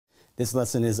This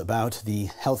lesson is about the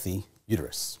healthy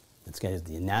uterus. It's going to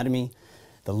the anatomy,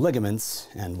 the ligaments,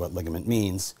 and what ligament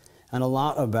means, and a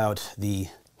lot about the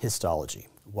histology,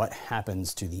 what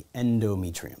happens to the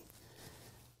endometrium,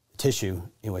 the tissue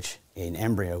in which an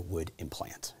embryo would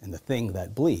implant, and the thing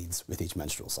that bleeds with each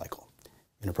menstrual cycle.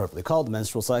 Inappropriately called the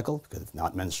menstrual cycle, because it's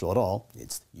not menstrual at all,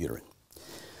 it's uterine.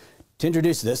 To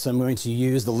introduce this, I'm going to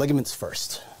use the ligaments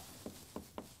first.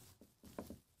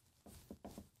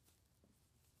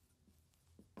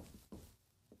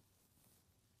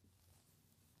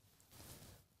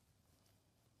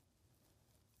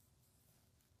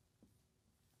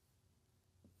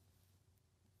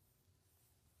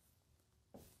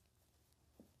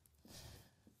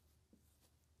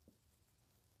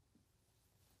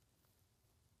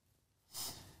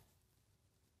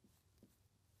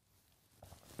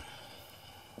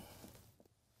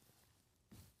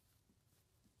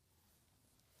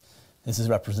 This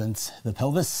represents the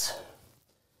pelvis.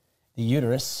 The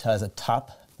uterus has a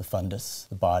top, the fundus,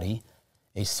 the body,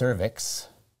 a cervix,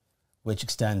 which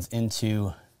extends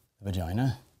into the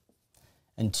vagina,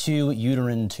 and two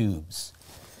uterine tubes,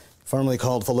 formerly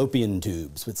called fallopian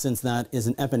tubes. But since that is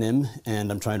an eponym,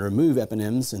 and I'm trying to remove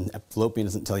eponyms, and fallopian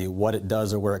doesn't tell you what it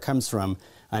does or where it comes from,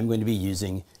 I'm going to be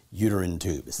using uterine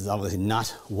tube. This is obviously not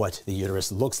what the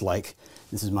uterus looks like.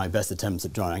 This is my best attempts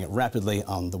at drawing it rapidly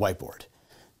on the whiteboard.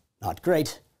 Not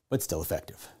great, but still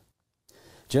effective.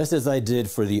 Just as I did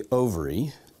for the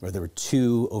ovary, where there were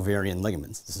two ovarian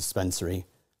ligaments, the suspensory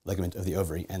ligament of the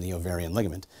ovary and the ovarian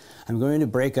ligament, I'm going to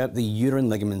break up the uterine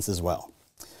ligaments as well,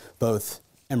 both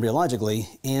embryologically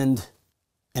and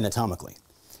anatomically.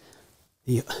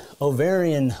 The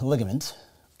ovarian ligament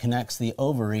connects the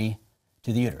ovary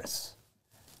to the uterus.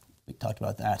 We talked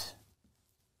about that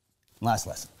last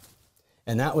lesson.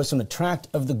 And that was from the tract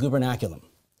of the gubernaculum.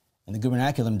 And the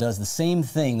gubernaculum does the same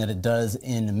thing that it does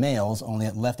in males, only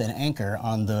it left an anchor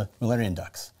on the Mullerian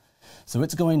ducts. So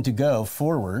it's going to go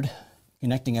forward,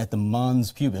 connecting at the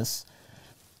mons pubis,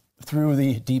 through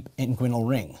the deep inguinal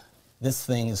ring. This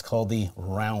thing is called the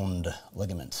round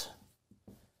ligament.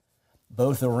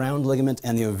 Both the round ligament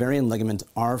and the ovarian ligament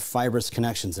are fibrous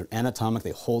connections. They're anatomic,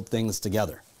 they hold things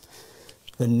together.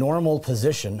 The normal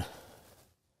position,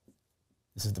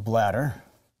 this is the bladder,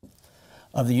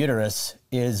 of the uterus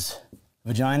is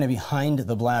vagina behind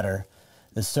the bladder,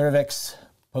 the cervix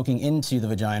poking into the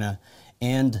vagina,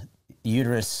 and the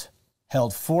uterus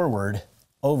held forward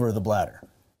over the bladder.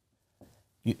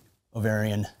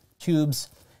 Ovarian tubes,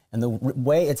 and the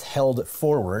way it's held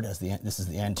forward, as this is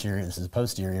the anterior, this is the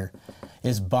posterior,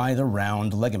 is by the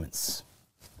round ligaments.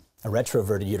 A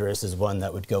retroverted uterus is one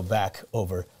that would go back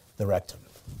over the rectum.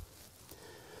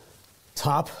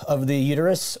 Top of the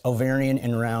uterus, ovarian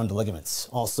and round ligaments.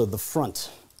 Also the front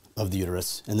of the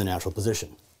uterus in the natural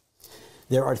position.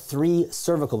 There are three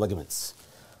cervical ligaments.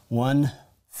 One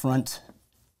front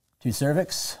to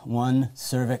cervix, one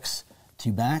cervix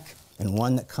to back, and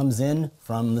one that comes in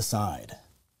from the side.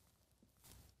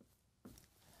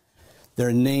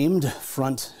 They're named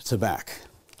front to back,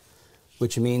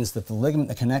 which means that the ligament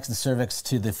that connects the cervix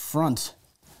to the front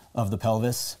of the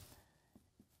pelvis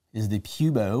is the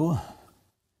pubo-cervical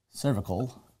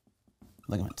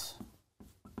ligament.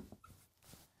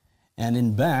 And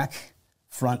in back,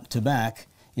 front to back,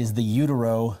 is the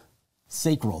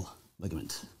uterosacral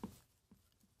ligament.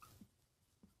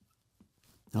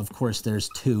 Now, of course, there's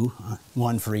two,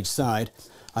 one for each side.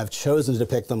 I've chosen to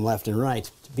depict them left and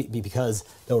right because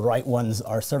the right ones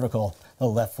are cervical, the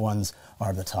left ones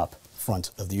are the top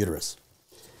front of the uterus.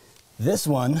 This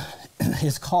one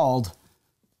is called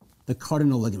the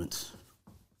cardinal ligament.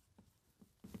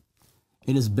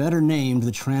 It is better named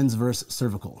the transverse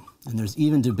cervical, and there's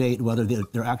even debate whether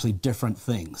they're actually different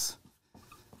things.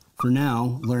 For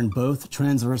now, learn both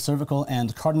transverse cervical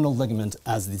and cardinal ligament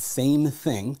as the same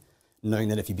thing, knowing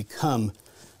that if you become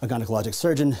a gynecologic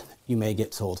surgeon, you may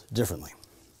get told differently.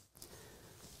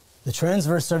 The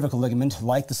transverse cervical ligament,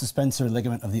 like the suspensory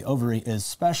ligament of the ovary, is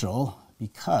special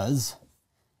because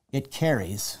it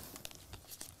carries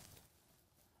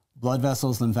blood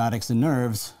vessels, lymphatics, and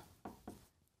nerves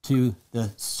to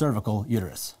the cervical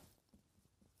uterus.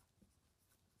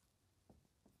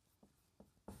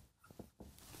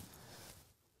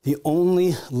 The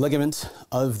only ligament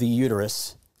of the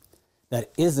uterus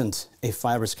that isn't a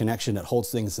fibrous connection that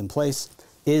holds things in place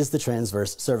is the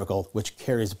transverse cervical, which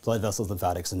carries blood vessels,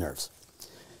 lymphatics, and nerves.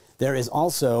 There is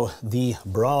also the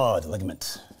broad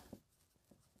ligament,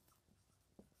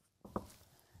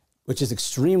 which is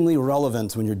extremely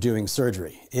relevant when you're doing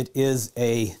surgery. It is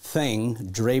a thing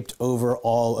draped over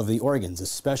all of the organs,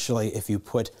 especially if you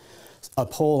put a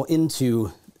pole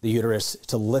into the uterus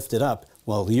to lift it up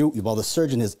while the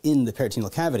surgeon is in the peritoneal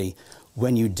cavity,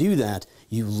 when you do that,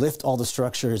 you lift all the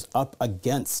structures up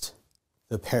against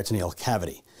the peritoneal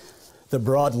cavity. The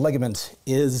broad ligament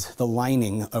is the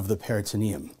lining of the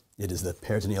peritoneum. It is the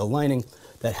peritoneal lining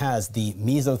that has the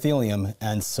mesothelium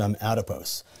and some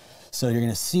adipose. So you're going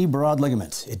to see broad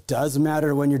ligament. It does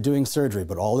matter when you're doing surgery,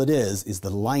 but all it is the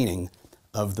lining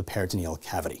of the peritoneal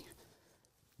cavity,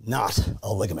 not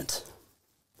a ligament.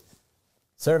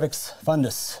 Cervix,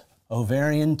 fundus,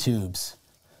 ovarian tubes.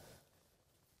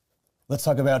 Let's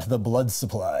talk about the blood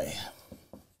supply.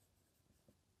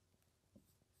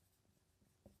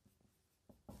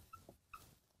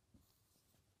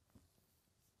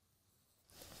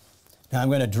 Now I'm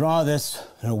going to draw this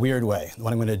in a weird way.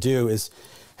 What I'm going to do is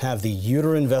have the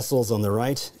uterine vessels on the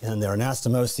right and their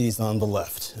anastomoses on the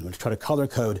left. I'm going to try to color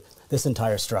code this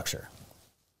entire structure.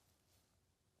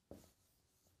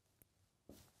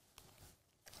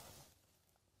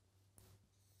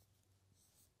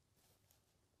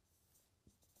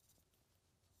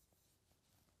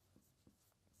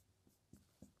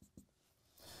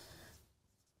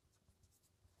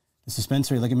 The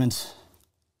suspensory ligament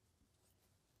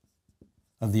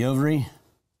of the ovary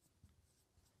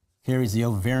carries the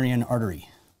ovarian artery.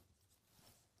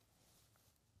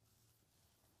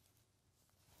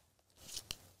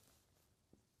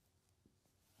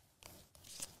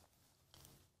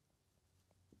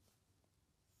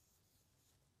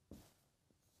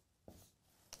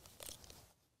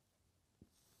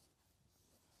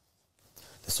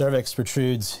 The cervix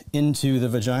protrudes into the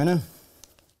vagina.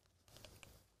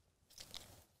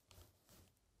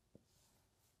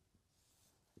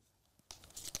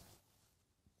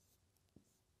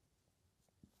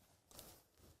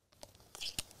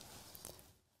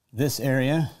 This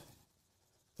area,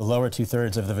 the lower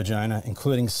 2/3 of the vagina,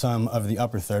 including some of the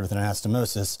upper third with an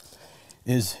anastomosis,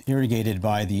 is irrigated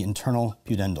by the internal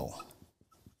pudendal.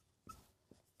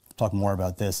 We'll talk more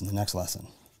about this in the next lesson.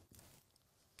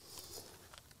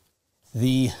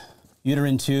 The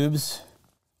uterine tubes,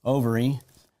 ovary,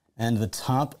 and the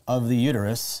top of the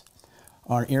uterus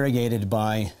are irrigated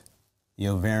by the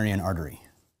ovarian artery.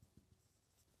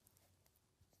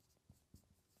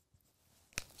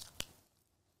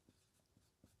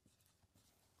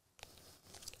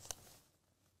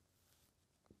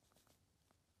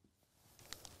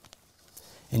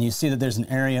 And you see that there's an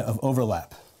area of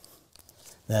overlap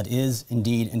that is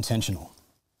indeed intentional.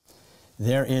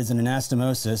 There is an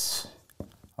anastomosis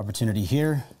opportunity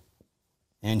here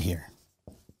and here.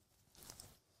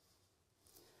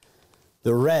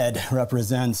 The red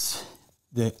represents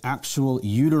the actual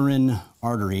uterine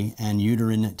artery and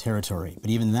uterine territory, but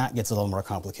even that gets a little more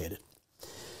complicated.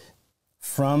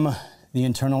 From the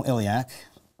internal iliac,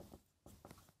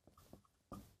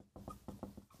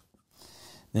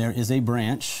 there is a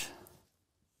branch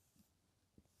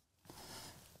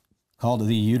called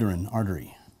the uterine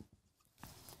artery.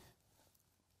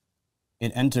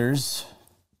 It enters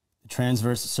the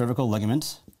transverse cervical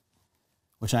ligament,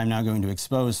 which I'm now going to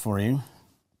expose for you.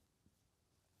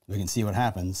 We can see what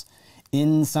happens.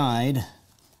 Inside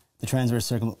the transverse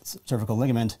cervical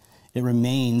ligament, it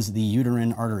remains the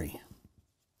uterine artery.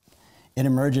 It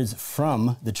emerges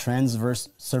from the transverse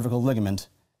cervical ligament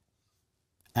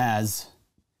as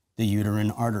the uterine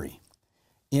artery.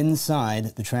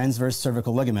 Inside the transverse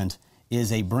cervical ligament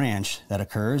is a branch that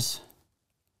occurs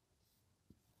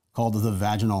called the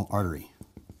vaginal artery.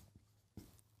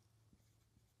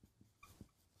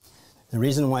 The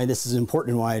reason why this is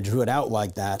important, why I drew it out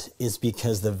like that, is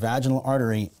because the vaginal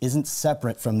artery isn't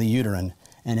separate from the uterine,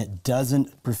 and it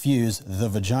doesn't perfuse the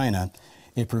vagina.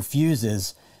 It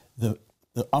perfuses the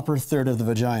upper third of the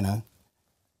vagina,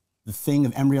 the thing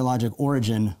of embryologic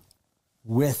origin,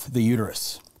 with the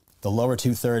uterus. The lower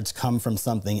 2/3 come from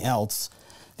something else.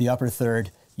 The upper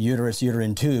third, uterus,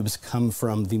 uterine tubes, come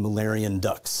from the Mullerian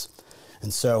ducts.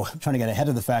 And so I'm trying to get ahead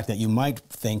of the fact that you might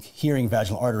think hearing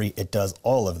vaginal artery, it does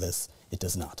all of this. It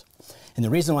does not. And the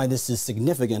reason why this is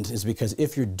significant is because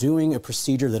if you're doing a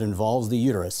procedure that involves the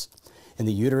uterus and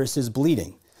the uterus is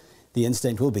bleeding, the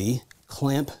instinct will be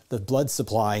clamp the blood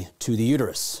supply to the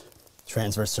uterus,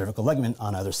 transverse cervical ligament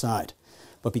on either side.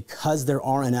 But because there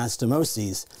are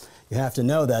anastomoses, you have to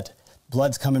know that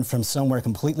blood's coming from somewhere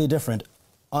completely different,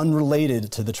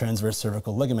 unrelated to the transverse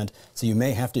cervical ligament, so you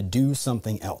may have to do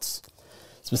something else.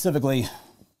 Specifically,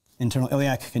 internal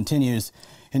iliac continues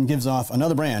and gives off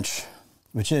another branch,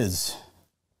 which is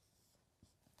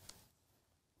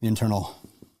the internal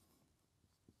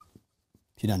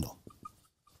pudendal.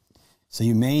 So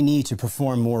you may need to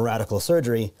perform more radical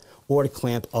surgery or to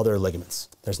clamp other ligaments.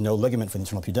 There's no ligament for the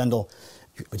internal pudendal,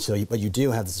 But you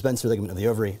do have the suspensory ligament of the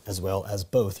ovary as well as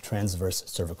both transverse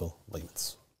cervical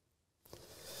ligaments.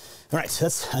 All right, so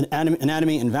that's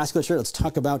anatomy and vasculature. Let's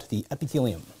talk about the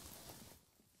epithelium.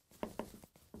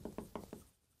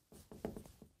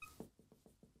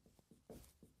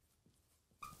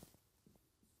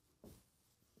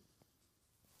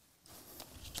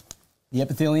 The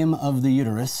epithelium of the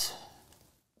uterus,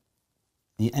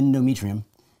 the endometrium,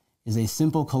 is a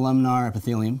simple columnar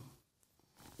epithelium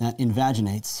that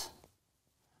invaginates.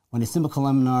 When a simple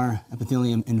columnar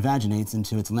epithelium invaginates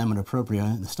into its lamina propria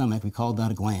in the stomach, we call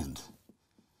that a gland.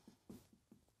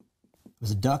 It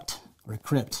was a duct or a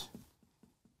crypt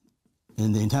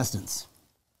in the intestines.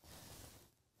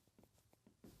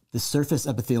 The surface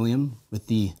epithelium with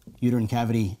the uterine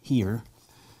cavity here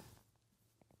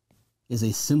is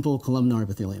a simple columnar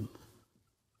epithelium.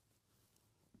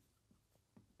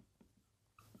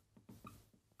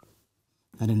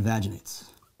 That invaginates.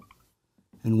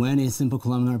 And when a simple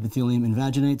columnar epithelium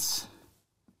invaginates,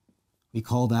 we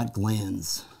call that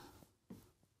glands.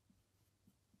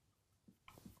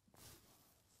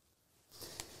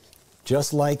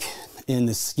 Just like in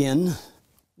the skin,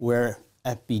 where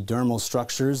epidermal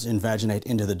structures invaginate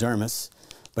into the dermis,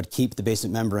 but keep the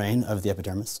basement membrane of the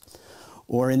epidermis,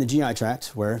 or in the GI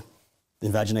tract, where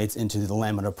it invaginates into the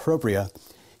lamina propria,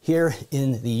 here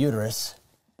in the uterus,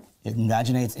 it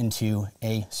invaginates into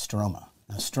a stroma.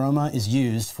 Now, stroma is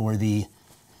used for the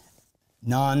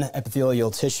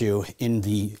non-epithelial tissue in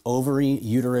the ovary,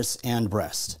 uterus, and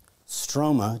breast.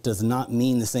 Stroma does not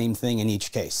mean the same thing in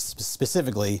each case.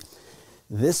 Specifically,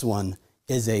 this one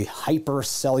is a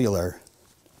hypercellular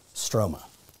stroma.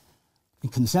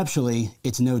 And conceptually,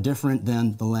 it's no different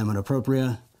than the lamina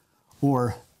propria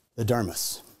or the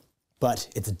dermis. But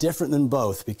it's different than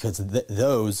both because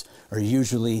those are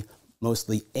usually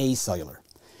mostly acellular.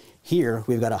 Here,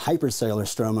 we've got a hypercellular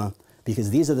stroma because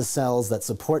these are the cells that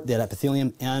support that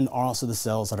epithelium and are also the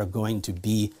cells that are going to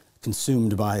be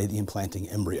consumed by the implanting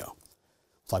embryo.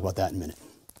 We'll talk about that in a minute.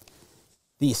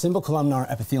 The simple columnar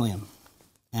epithelium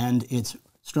and its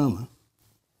stroma,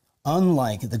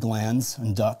 unlike the glands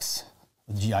and ducts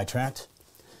of the GI tract,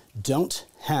 don't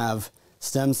have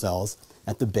stem cells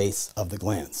at the base of the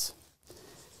glands.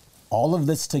 All of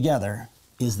this together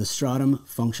is the stratum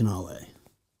functionale.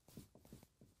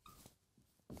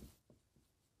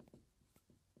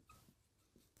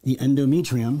 The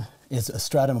endometrium is a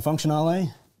stratum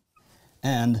functionale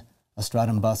and a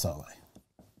stratum basale.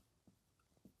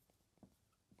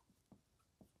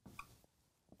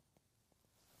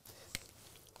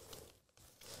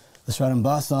 The stratum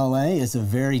basale is a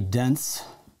very dense,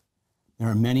 there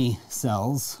are many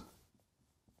cells,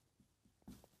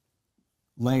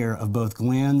 layer of both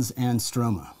glands and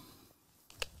stroma.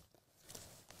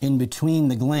 In between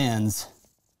the glands,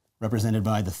 represented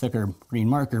by the thicker green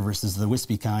marker versus the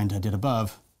wispy kind I did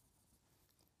above,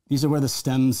 these are where the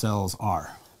stem cells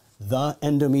are. The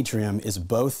endometrium is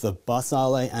both the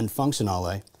basale and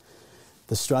functionale.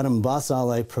 The stratum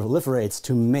basale proliferates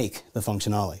to make the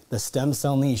functionale. The stem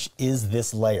cell niche is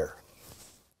this layer.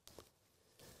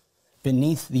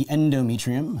 Beneath the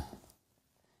endometrium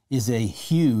is a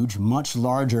huge, much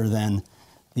larger than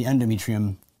the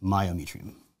endometrium,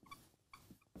 myometrium.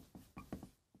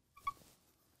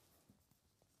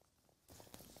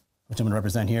 Which I'm going to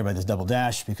represent here by this double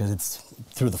dash because it's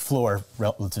through the floor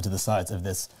relative to the sides of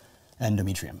this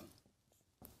endometrium.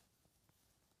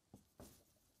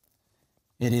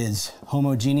 It is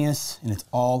homogeneous and it's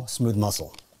all smooth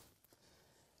muscle.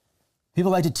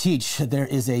 People like to teach that there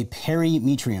is a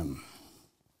perimetrium,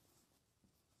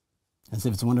 as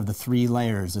if it's one of the 3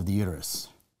 layers of the uterus.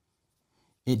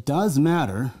 It does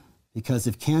matter because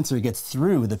if cancer gets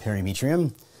through the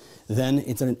perimetrium, then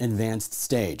it's an advanced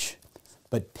stage.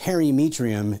 But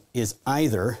perimetrium is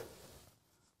either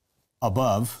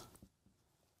above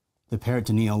the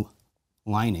peritoneal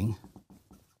lining,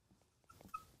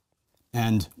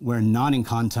 and where not in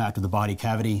contact with the body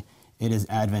cavity, it is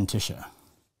adventitia.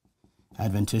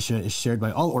 Adventitia is shared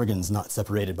by all organs not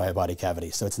separated by a body cavity.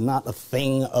 So it's not a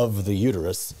thing of the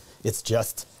uterus, it's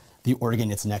just the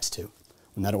organ it's next to.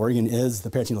 When that organ is the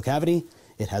peritoneal cavity,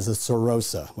 it has a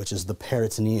serosa, which is the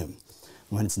peritoneum.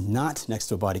 When it's not next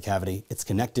to a body cavity, it's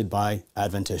connected by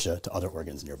adventitia to other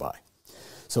organs nearby.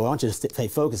 So I want you to stay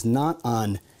focused not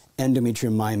on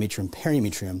endometrium, myometrium,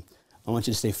 perimetrium. I want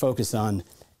you to stay focused on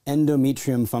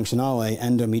endometrium functionale,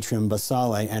 endometrium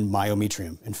basale, and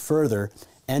myometrium. And further,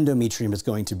 endometrium is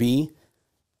going to be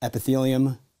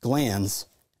epithelium, glands,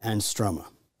 and stroma,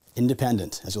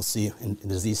 independent, as you'll see in the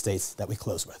disease states that we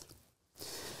close with.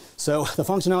 So the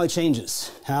functionality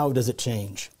changes. How does it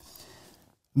change?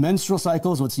 Menstrual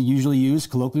cycle is what's usually used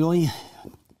colloquially.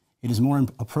 It is more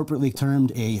appropriately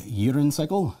termed a uterine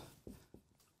cycle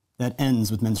that ends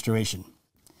with menstruation.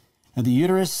 Now, the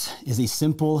uterus is a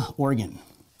simple organ.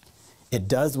 It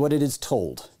does what it is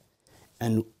told,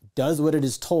 and does what it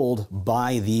is told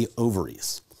by the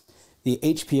ovaries. The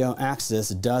HPO axis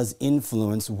does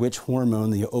influence which hormone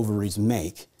the ovaries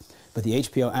make, but the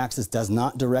HPO axis does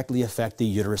not directly affect the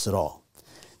uterus at all.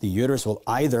 The uterus will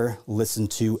either listen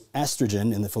to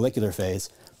estrogen in the follicular phase,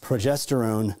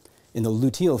 progesterone in the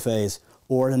luteal phase,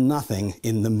 or nothing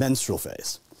in the menstrual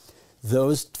phase.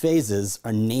 Those phases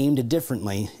are named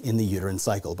differently in the uterine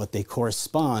cycle, but they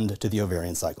correspond to the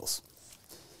ovarian cycles.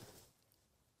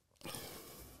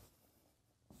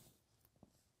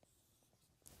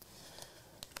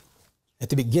 At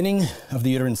the beginning of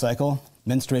the uterine cycle,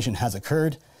 menstruation has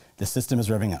occurred, the system is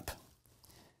revving up.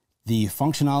 The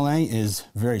functionale is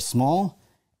very small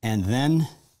and then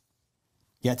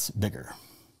gets bigger.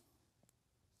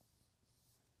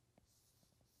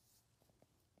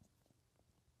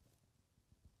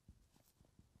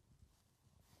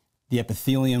 The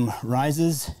epithelium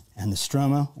rises and the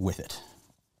stroma with it.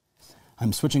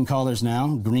 I'm switching colors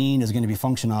now. Green is going to be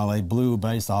functionale, blue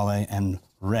basale, and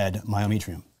red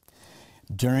myometrium.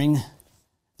 During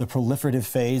the proliferative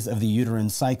phase of the uterine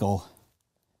cycle,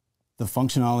 the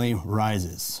functionale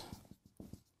rises.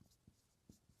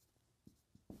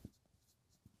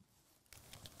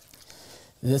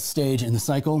 This stage in the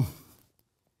cycle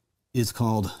is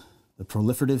called the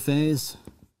proliferative phase,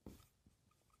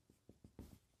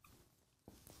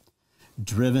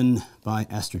 driven by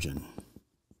estrogen.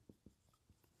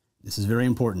 This is very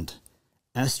important.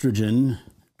 Estrogen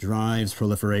drives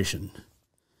proliferation.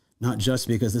 Not just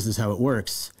because this is how it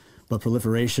works, but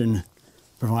proliferation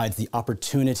provides the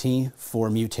opportunity for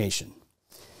mutation.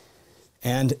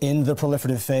 And in the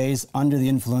proliferative phase, under the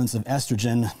influence of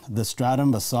estrogen, the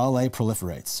stratum basale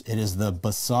proliferates. It is the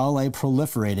basale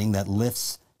proliferating that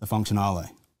lifts the functionale.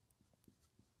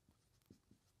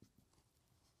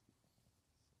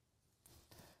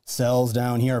 Cells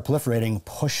down here are proliferating,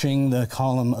 pushing the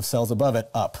column of cells above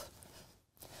it up.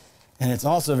 And it's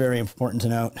also very important to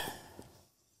note,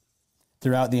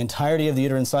 throughout the entirety of the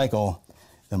uterine cycle,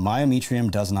 the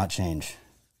myometrium does not change.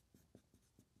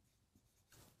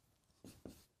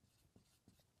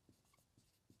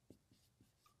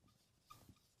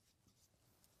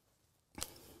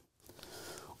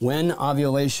 When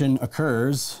ovulation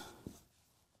occurs,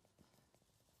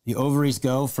 the ovaries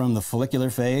go from the follicular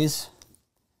phase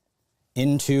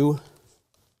into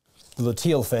the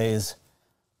luteal phase,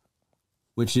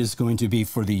 which is going to be,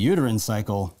 for the uterine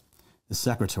cycle, the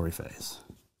secretory phase.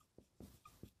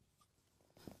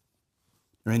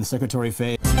 During the secretory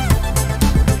phase,